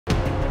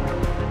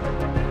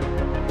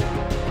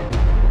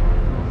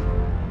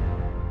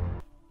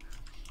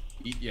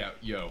Yeah,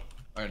 yo.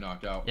 I got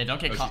knocked out. Yeah, don't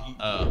get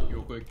caught.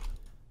 Real quick.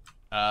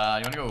 You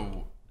wanna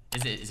go?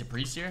 Is it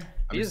priest here?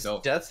 He's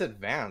death's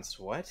advanced.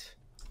 What?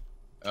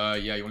 Yeah,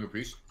 you wanna go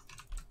priest?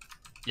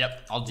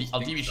 Yep. I'll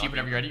DB sheep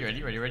whenever you're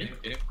ready. Ready?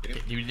 Get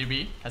it.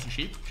 DB. Has some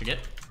sheep. Should get.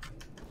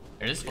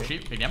 There it is. Full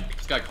sheep. Big damn.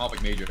 He's got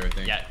conflict major, I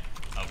think. Yeah.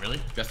 Oh really?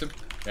 Just him?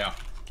 Yeah.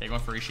 Okay, going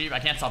for re-sheep. I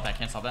can't stop that.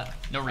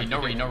 No re.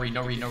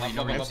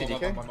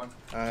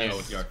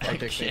 MCDK?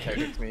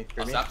 Takes me.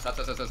 Stop.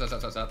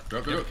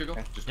 Go.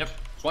 Just Yep.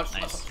 swatch.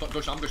 Nice. Go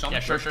shaman. Yeah,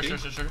 sure.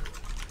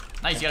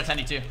 Nice, you got a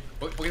Sandy too.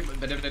 Come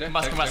on.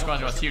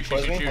 Huge.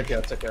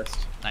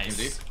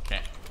 Nice.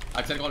 Okay. I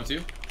have 10 on him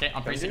too. Okay,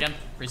 on priest again.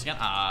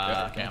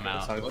 Okay, I'm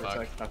out.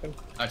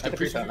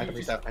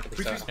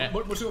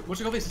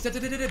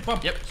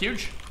 Fuck. Yep,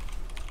 huge.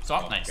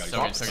 Swap, nice.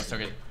 So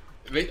good.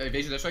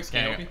 Evasion strikes.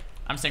 Can you help me?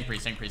 I'm saying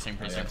priest. Yeah,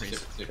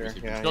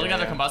 Building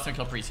other combust and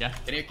kill priest, yeah?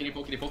 Can you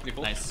pull?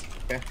 Nice.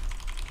 Okay.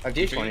 I have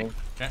D20.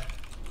 Okay.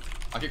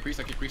 I'll get priest.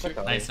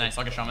 Nice.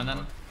 I'll get shaman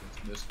then.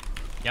 Missed.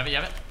 You have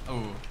it?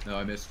 Oh. No,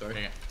 I missed. Sorry.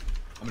 Okay.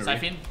 I'm gonna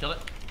Siphon, killed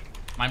it.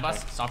 Mind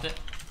blast, stopped it.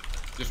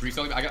 just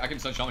resell. I can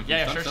stun shaman.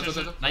 Yeah, sure.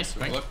 Nice.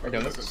 Quick. Got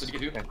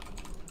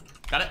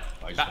it.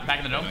 Back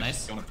in the dome.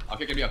 Nice. I'll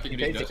kick him.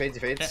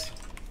 Fades.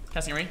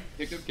 Testing ring.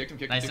 Kicked him.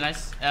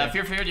 Nice.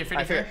 Fear. Do you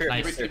fear?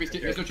 Nice.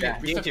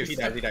 He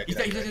died.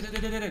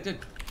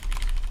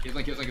 He's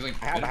like.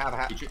 I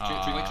have. Tree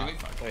link.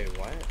 Wait,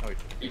 what? Oh,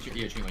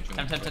 Yeah, tree link.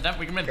 Temp.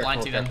 We can win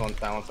blind too then. I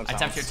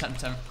temp here.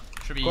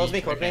 Should be. Close me.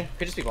 Could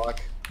just be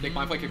block. Kick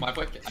my flick.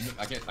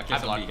 I can't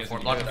block for.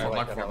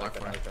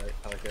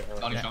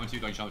 Donnie shaman 2.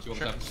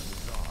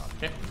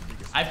 Okay.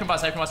 I have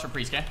combust for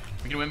priest, okay?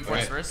 We can win before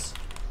this verse.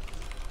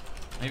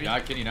 Maybe. Yeah,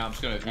 I'm kidding now. I'm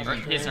just gonna.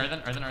 He's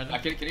earthen. I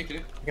can. You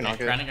can knock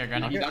it. Grinding.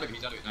 He's out of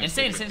it. Nice.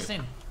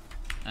 Insane.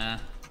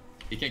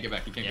 He can't get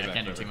back. Yeah, I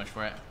can't do too much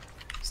for it.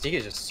 Steak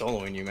is just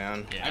soloing you,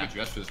 man. I have a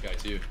dress for this guy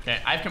too. Okay,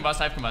 I have combust.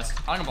 I'm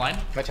gonna blind.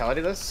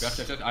 Vitality this?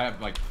 I have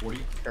like 40.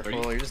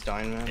 Careful, 30. you're just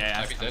dying, man.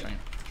 Yeah,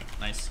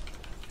 nice.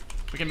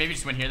 We can maybe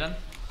just win here then.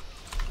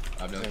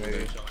 I've done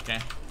Okay.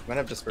 Might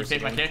have dispersed.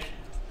 Take my kick.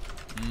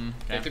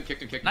 Okay.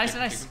 Kicked him. Nice.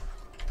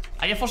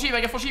 I get full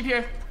sheep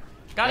here.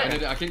 Got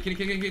it. I can.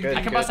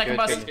 I can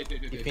bust.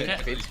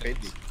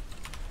 Fades.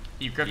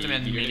 You gripped him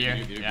in meteor.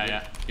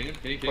 Yeah. Get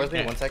him. Pause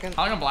me 1 second.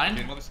 I'm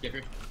blind.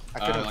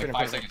 Like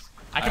 5 seconds.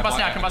 I can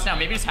bust now.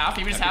 Maybe just half.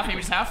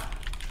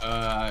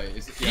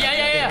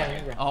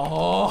 Yeah.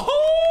 Oh.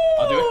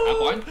 I'll do it. I'm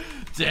blind.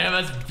 Damn,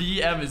 that's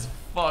BM as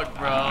fuck,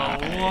 bro.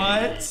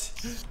 What?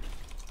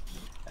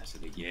 That's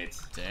what they get.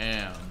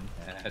 Damn.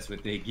 That's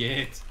what they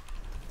get.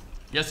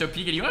 Yeah, so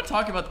Pika, do you want to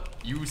talk about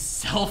you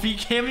selfie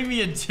camming me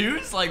in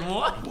twos? Like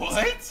what?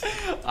 What?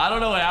 I don't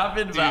know what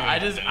happened, Dude, but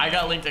I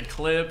got linked a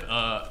clip,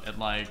 and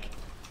like.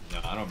 No,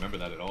 I don't remember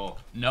that at all.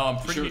 No, I'm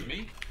pretty. You sure it was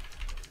me?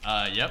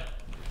 Yep.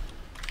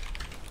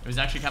 It was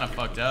actually kind of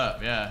fucked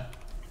up, yeah.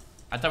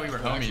 I thought we were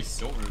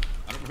homies. I don't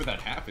remember that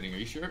happening. Are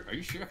you sure?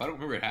 If I don't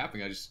remember it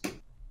happening, I just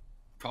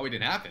probably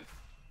didn't happen.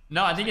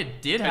 No, I think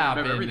it did happen. I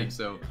remember everything,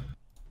 so.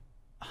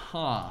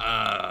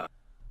 Huh.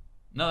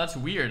 No, that's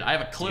weird. I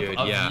have a clip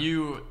of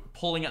you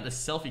pulling out the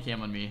selfie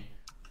cam on me.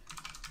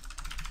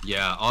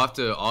 Yeah, I'll have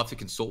to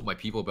consult my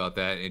people about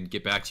that and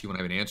get back to you when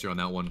I have an answer on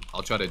that one.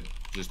 I'll try to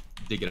just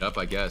dig it up,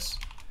 I guess.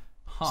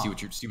 See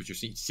what you're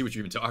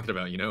even talking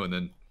about, you know, and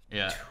then.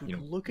 Yeah.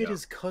 Look at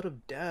his cut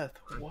of death.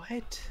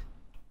 What?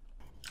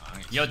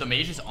 Yo, the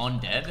mage is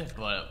undead,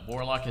 but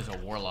warlock is a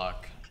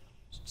warlock.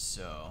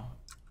 So.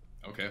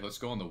 Okay, let's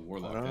go on the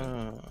warlock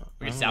then.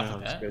 We can south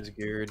of that. This guy's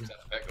geared. Is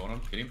that going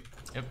on? Hit him.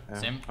 Yep, Yeah,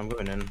 same. I'm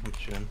going in. I'm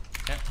shooting.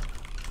 Okay.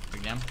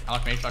 Big damn. I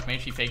lock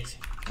mage. She faked.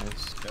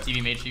 Nice.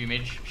 TV mage.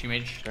 She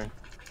mage. Sure.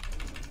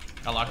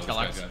 Got locked.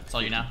 It's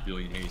all you now.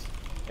 Billion haste.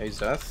 Yeah, he's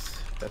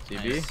death. Death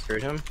DB. Nice.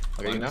 Cleared him.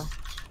 I'll get you now.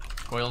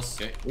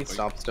 Coils. Okay. He's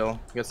stopped still.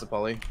 He gets the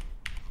poly.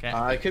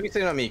 Okay. It could be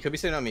sitting on me.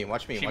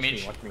 Watch me. She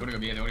mage. They're gonna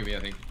be me, I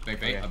think.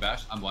 Bang. I'm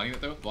bashed. I'm blinding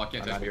it though. Block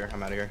it. I'm out of here.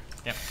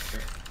 Yep.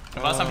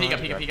 Boss on Pika.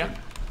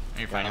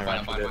 You're fine. I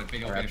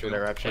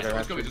raptured.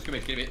 Let's go mage. I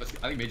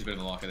think mage is better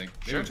than lock, I think.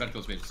 Maybe try to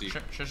kill this mage to see.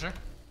 Sure.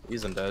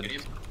 He's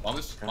undead. Bomb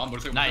this.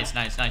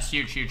 Nice.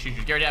 Huge.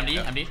 Get rid of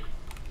MD.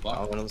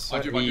 Block.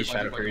 He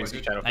shadow freeze.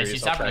 Nice,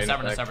 he's sabber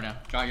now.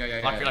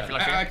 Yeah. Lock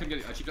I can get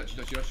it. Shoot.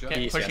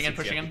 Okay, pushing in.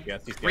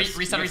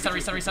 Reset.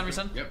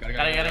 Yep,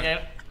 Got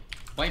it.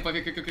 Flank, kill.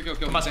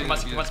 Come on. Go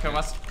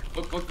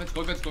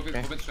fence,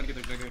 trying to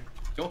get there.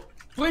 Go.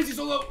 Please, he's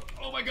so low.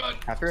 Oh my god.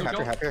 Half here.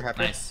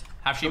 Nice.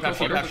 Half sheep.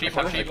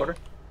 Quarter.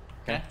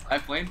 Okay. I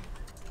have flame.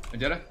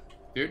 Vendetta.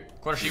 Dude.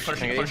 Quarter sheep.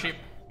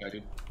 Yeah,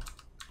 dude.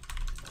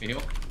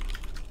 Heal.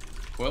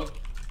 Coil.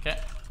 Okay.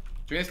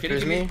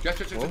 There's me.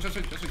 Just.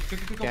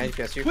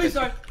 Please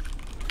die.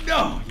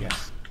 No.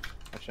 Yes.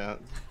 Watch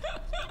out.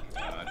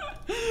 God.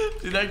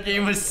 Dude, that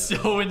game was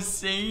so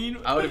insane.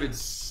 I would have been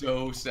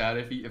so sad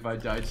if I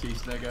died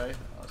chasing that guy.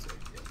 I was like,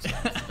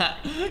 yeah,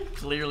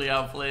 Clearly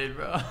outplayed,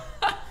 bro.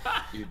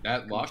 Dude,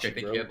 that lock, I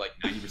think he had like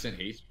 90%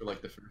 haste for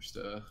like the first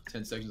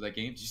 10 seconds of that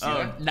game. Did you see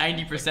that?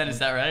 90%, is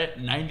that right?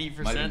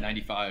 90%? Might have been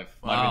 95.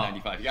 Wow. Might have been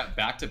 95. He got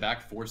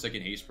back-to-back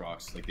 4-second haste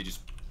procs. Like, they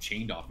just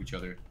chained off each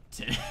other.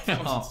 Damn.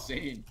 That was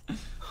insane.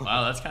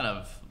 Wow, that's kind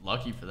of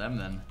lucky for them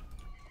then.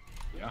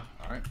 Yeah,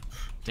 alright.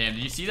 Damn,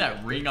 did you see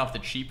that ring off the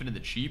cheap into the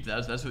cheap?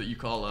 That's what you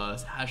call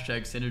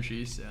hashtag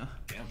synergy, so.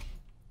 Damn.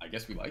 I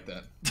guess we like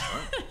that.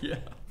 Right. Yeah.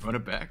 Run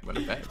it back, run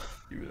it back.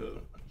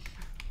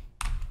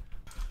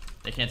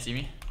 They can't see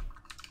me?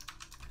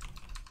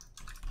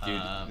 Dude,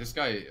 this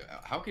guy,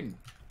 how can...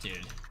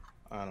 Dude.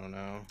 I don't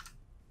know.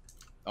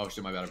 Oh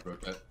shit, my bad, I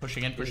broke that.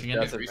 Pushing in.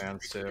 That's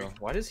advanced too.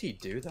 Why does he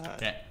do that?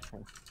 Okay.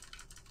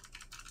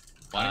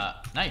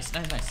 Nice.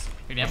 Good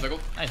damn. Nice, we got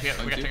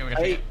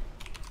chicken.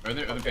 Are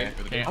there okay.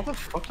 How the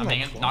fuck I'm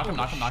hanging. Knock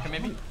him,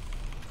 maybe.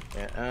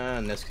 Yeah,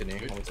 Niskany.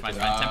 Fine.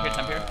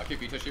 Temp here. Okay,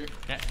 can you touch here?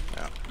 Okay.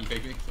 Yeah. He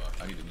faked me? Fuck,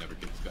 I need to never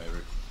get this guy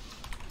ever.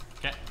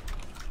 Okay.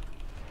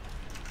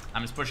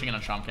 I'm just pushing in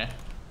on Sham, okay?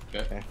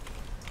 Okay.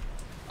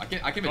 I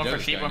can Going for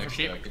sheep.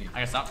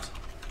 I got stopped.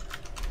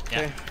 Yeah.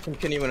 Okay,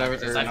 continue whenever.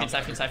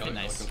 Side feed,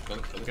 nice. Good.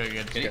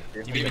 Okay.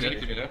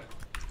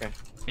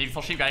 Maybe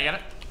full sheep, got it?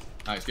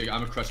 Nice, good.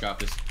 I'm a crush guy off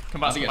this.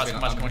 Combust.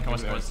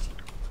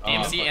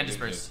 AMC and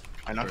disperse.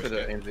 I knocked for the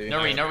AMZ.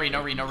 No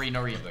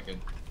re.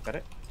 Got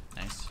it?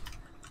 Nice.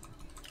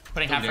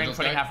 Putting half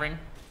ring.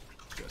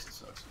 Just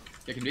sucks.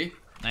 Yeah, can be.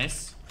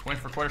 Nice. Going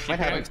for quarter sheep. Might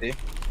have AMZ.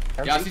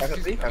 Yeah, oh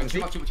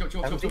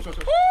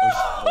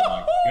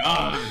my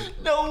god.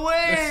 No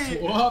way!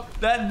 Swap.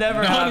 That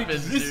never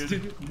happens,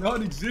 dude.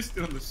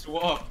 Non-existent on the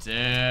swap.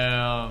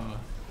 Damn.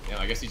 Yeah,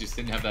 I guess he just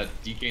didn't have that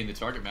DK in the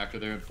target macro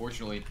there,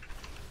 unfortunately.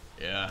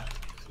 Yeah.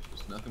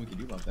 There's nothing we can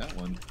do about that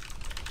one.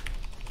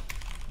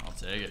 I'll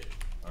take it.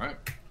 Alright.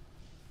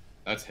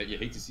 You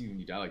hate to see when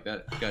you die like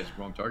that. You guys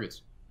wrong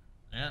targets.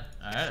 Yeah,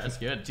 alright, that's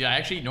good. Dude, I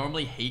actually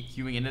normally hate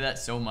queuing into that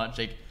so much.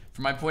 Like,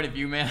 from my point of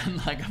view,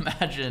 man, like,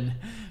 imagine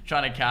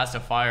trying to cast a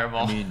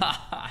fireball.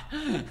 I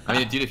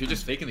mean, dude, if you're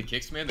just faking the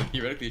kicks, man, then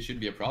theoretically it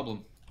shouldn't be a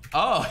problem.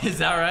 Oh, is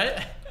that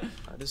right?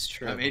 That is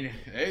true. I mean,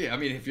 hey,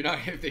 if you're not,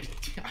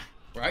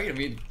 right? I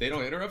mean, they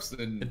don't interrupt,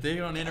 then... If they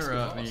don't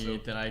interrupt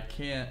me, then I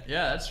can't...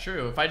 Yeah, that's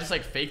true. If I just,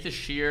 like, fake the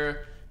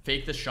shear,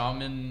 fake the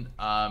shaman,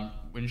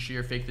 wind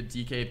shear, fake the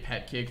DK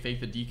pet kick, fake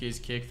the DK's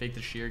kick, fake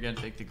the shear again,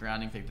 fake the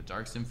grounding, fake the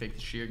dark sim, fake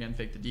the shear again,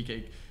 fake the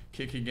DK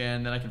kick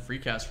again, then I can free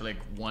cast for, like,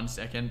 1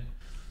 second.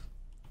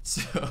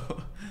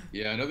 So...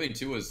 Yeah, another thing,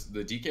 too, is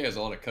the DK has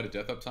a lot of cut of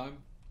death up time.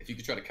 If you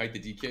could try to kite the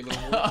DK a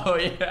little more... Oh,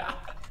 yeah.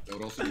 That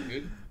would also be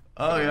good.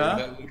 Oh,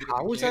 yeah?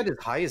 How was that his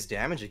highest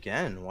damage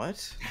again?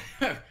 What?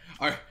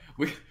 Alright,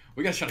 we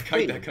gotta try to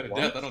kite that cut of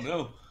death. I don't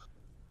know.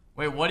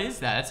 Wait, what is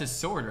that? That's his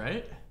sword,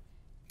 right?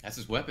 That's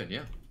his weapon,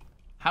 yeah.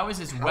 How is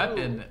his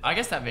weapon? I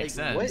guess that makes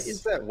sense. What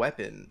is that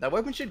weapon? That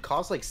weapon should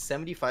cost like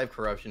 75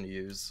 corruption to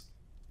use.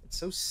 It's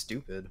so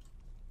stupid.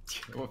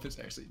 That weapon's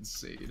actually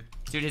insane.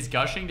 Dude, his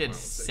gushing did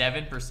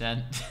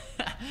 7%.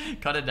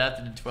 Cut of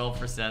death did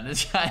 12%.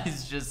 This guy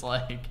is just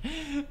like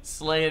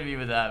slaying me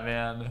with that,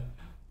 man.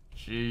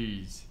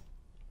 Jeez.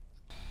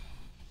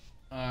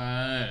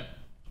 Alright.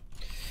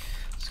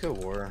 Let's go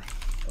war.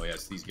 Oh yeah,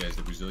 it's these guys,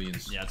 the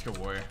Brazilians. Yeah, let's go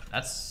warrior.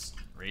 That's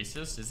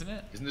racist, isn't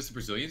it? Isn't this the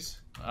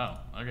Brazilians? Oh,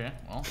 okay.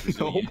 Well,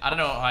 no. I don't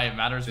know how it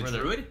matters the where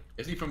Druid? They're...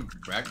 Is he from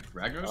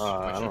Ragnaros?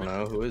 I don't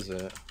know. Who is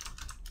it?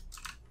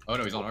 Oh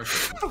no, he's on our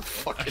side. I don't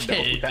fucking know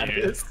Okay, who that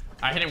dude. is.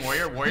 I hit him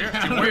warrior. Dude,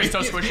 warrior's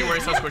so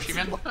squishy,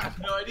 man. I have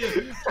no idea.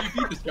 You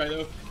beat this guy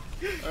though.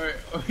 Alright,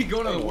 are we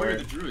going on the warrior,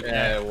 the Druid?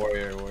 Yeah,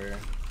 warrior.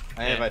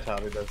 I have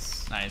Itabi,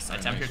 that's... Nice. I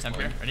temp here.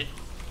 Ready?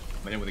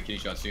 I'm in with a kitty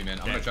shot soon, man.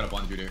 I'm gonna try to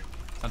blind the dude here.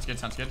 Sounds good.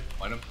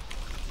 Blind him.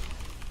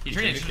 He's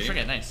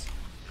triggered, nice.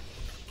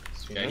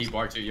 Yeah, he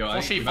barred too. Yo,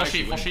 full sheep.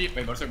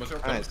 Wait, what's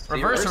Nice.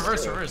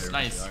 Reverse.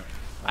 Nice.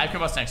 I have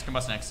combust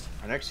next.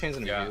 Our next chain's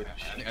gonna be...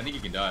 I think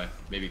you can die.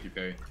 Maybe if you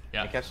parry.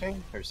 Yeah. Catch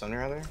chain? Or Sunny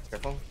rather?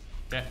 Careful.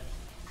 Okay.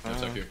 No,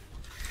 stuck here.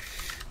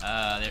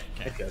 There,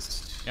 okay.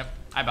 Yep.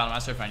 I battle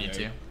master if I need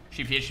to.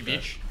 Sheep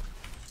H.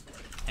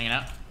 Hanging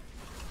out.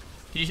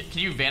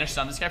 Can you vanish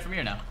stun this guy for me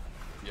or no?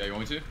 Yeah, you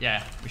want me to?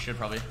 Yeah, we should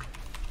probably.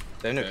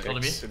 They have no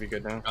kicks, should be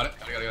good now. Got it.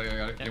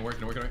 Can work.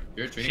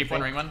 Good. Sheep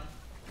one, ring one.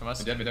 Come on.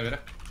 Dead.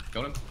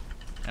 Kill him.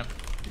 Yep.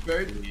 He's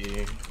buried.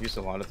 He used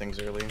a lot of things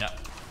early. Yeah.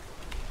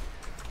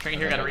 Trinket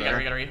here,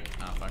 gotta read.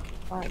 Oh, fuck.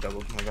 I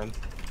doubled, my god.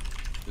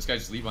 This guy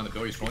just leave on the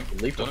door, he's throwing.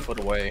 Leaped a foot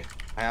away.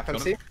 I have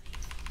MC.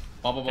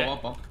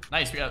 Bump.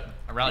 Nice, we got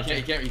a rally.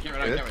 He can't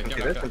run out.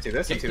 Let's do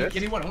this.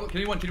 Can he one?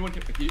 Drew, kill.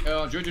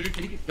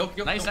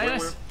 Nice. Trying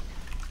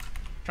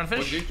to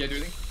fish? Can't do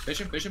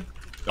anything. Fish him.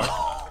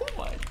 Oh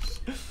my.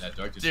 That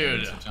dark just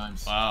dude.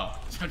 Sometimes. Wow.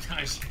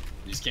 Sometimes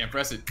you just can't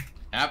press it.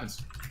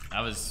 Happens. That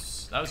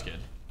was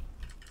good.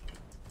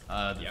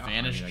 The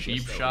Vanish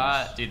cheap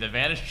shot. Dude, the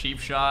Vanish cheap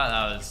shot,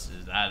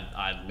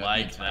 I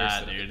liked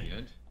that,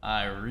 dude.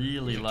 I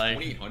really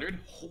liked 2800?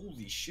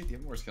 Holy shit, the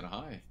MMR is kinda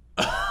high.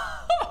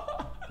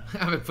 I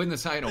haven't played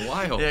this high in a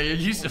while. Yeah, you're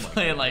used to my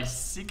playing God. like I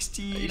used to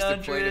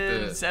 1600, play it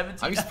at the 17.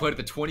 I used to play it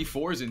at the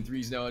 24s and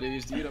 3s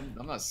nowadays, dude.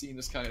 I'm not seeing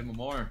this kind of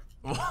MMR.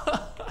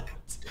 What?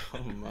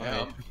 Oh my.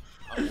 Yeah,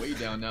 I'm way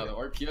down now. The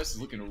RPS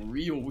is looking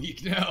real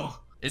weak now.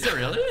 Is it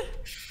really?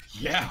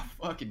 Yeah,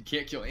 fucking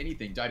can't kill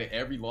anything. Died at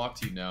every lock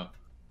team now.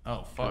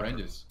 Oh, fuck.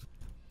 Horrendous.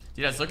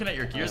 Dude, I was looking at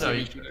your gear, So though.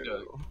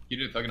 he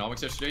did a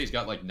Thugonomics yesterday. He's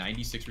got like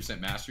 96%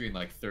 mastery and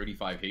like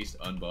 35 haste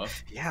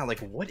unbuffed. Yeah, like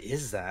what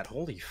is that?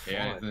 Holy fuck.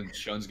 Yeah, and then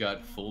Shun's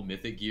got full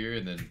mythic gear,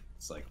 and then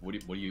it's like, what do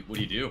you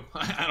do?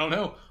 I don't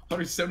know.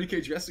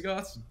 170k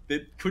Dressigoths,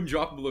 they couldn't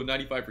drop him below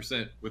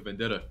 95% with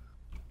Vendetta.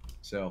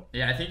 So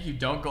Yeah, I think you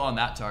don't go on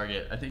that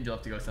target. I think you'll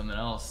have to go something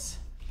else.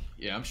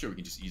 yeah, I'm sure we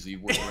can just easily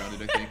work around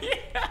it. I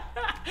think.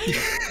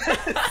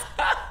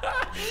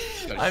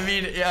 I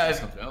mean, yeah,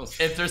 Something else.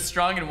 if they're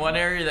strong in one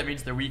area, that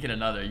means they're weak in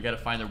another. You got to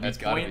find their weak That's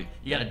gotta point.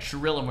 be. You got to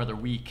drill them where they're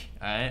weak.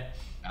 All right.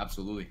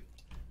 Absolutely.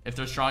 If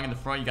they're strong in the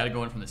front, you got to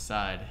go in from the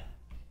side.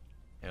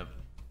 Yep.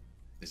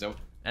 Is that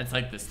That's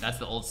like this. That's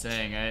the old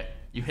saying, right?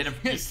 You hit him.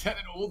 is that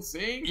an old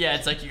saying? Yeah,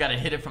 it's like you got to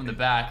hit it from the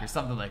back or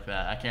something like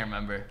that. I can't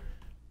remember.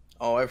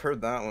 Oh, I've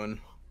heard that one.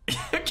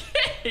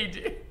 Okay,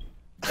 dude.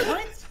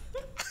 What?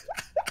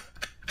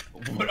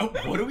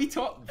 What are we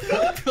talking?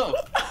 What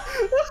the?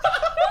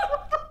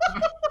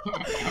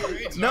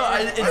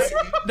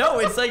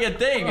 It's like a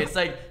thing. It's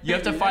like you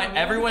have to find.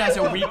 Everyone has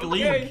a weak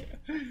link.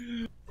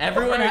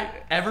 Everyone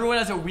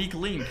has a weak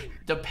link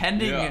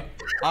depending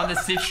on the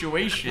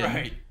situation.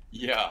 Right.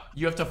 Yeah.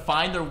 You have to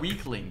find their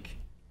weak link.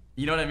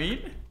 You know what I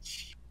mean?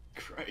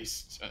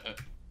 Christ.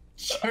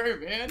 Sure,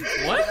 man.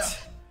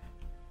 What?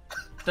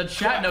 The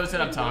chat knows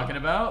what I'm talking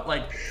about.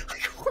 Like,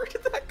 Where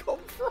did that come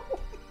from?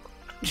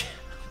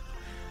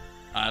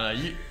 I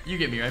don't know. You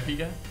get me right,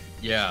 Pika?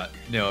 Yeah.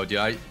 No,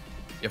 dude.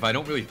 If I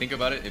don't really think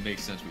about it, it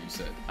makes sense what you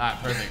said. All right,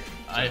 perfect.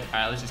 All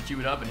right, let's just cue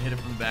it up and hit it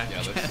from the back.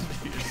 Yeah, again.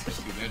 let's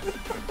do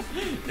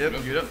that.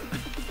 Yep, cue it up.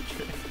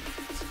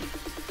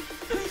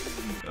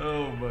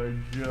 Oh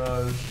my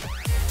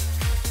gosh.